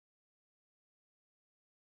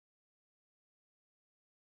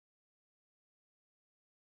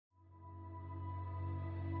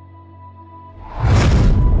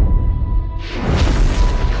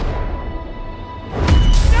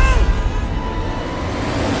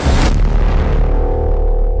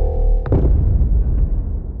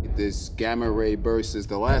gamma ray burst is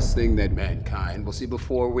the last thing that mankind will see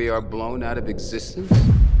before we are blown out of existence?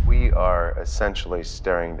 We are essentially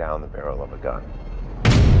staring down the barrel of a gun.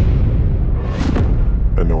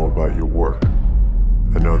 I know about your work.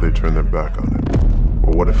 I know they turned their back on it.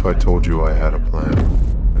 But what if I told you I had a plan?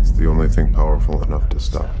 It's the only thing powerful enough to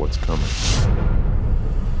stop what's coming.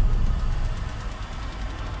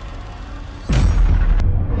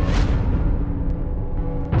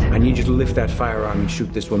 I need you to lift that firearm and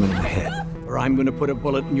shoot this woman in the head, or I'm gonna put a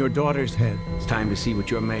bullet in your daughter's head. It's time to see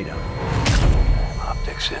what you're made of.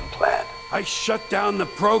 Optics implant. I shut down the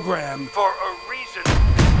program for a reason.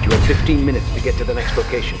 You have 15 minutes to get to the next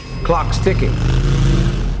location. Clock's ticking.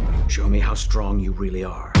 Show me how strong you really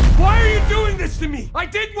are. Why are you doing this to me? I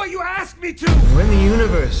did what you asked me to! When the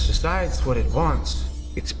universe decides what it wants,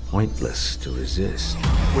 it's pointless to resist.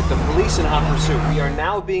 With the police in hot pursuit, we are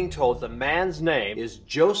now being told the man's name is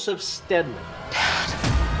Joseph Steadman.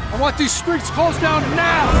 I want these streets closed down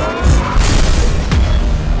now!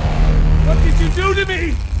 What did you do to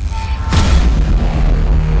me?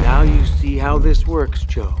 Now you see how this works,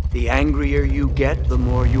 Joe. The angrier you get, the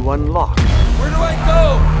more you unlock. Where do I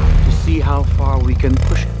go? To see how far we can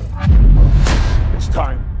push it. It's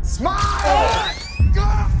time. Smile!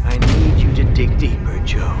 I need you to dig deeper,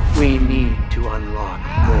 Joe. We need to unlock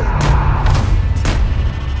more.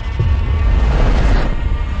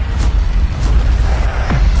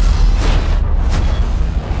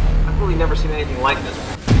 I've really never seen anything like this.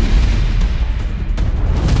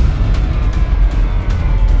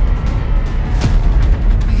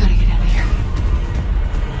 We gotta get out of here.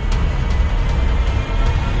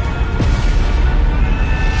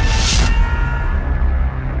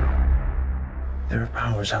 There are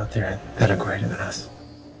powers out there that are greater than us.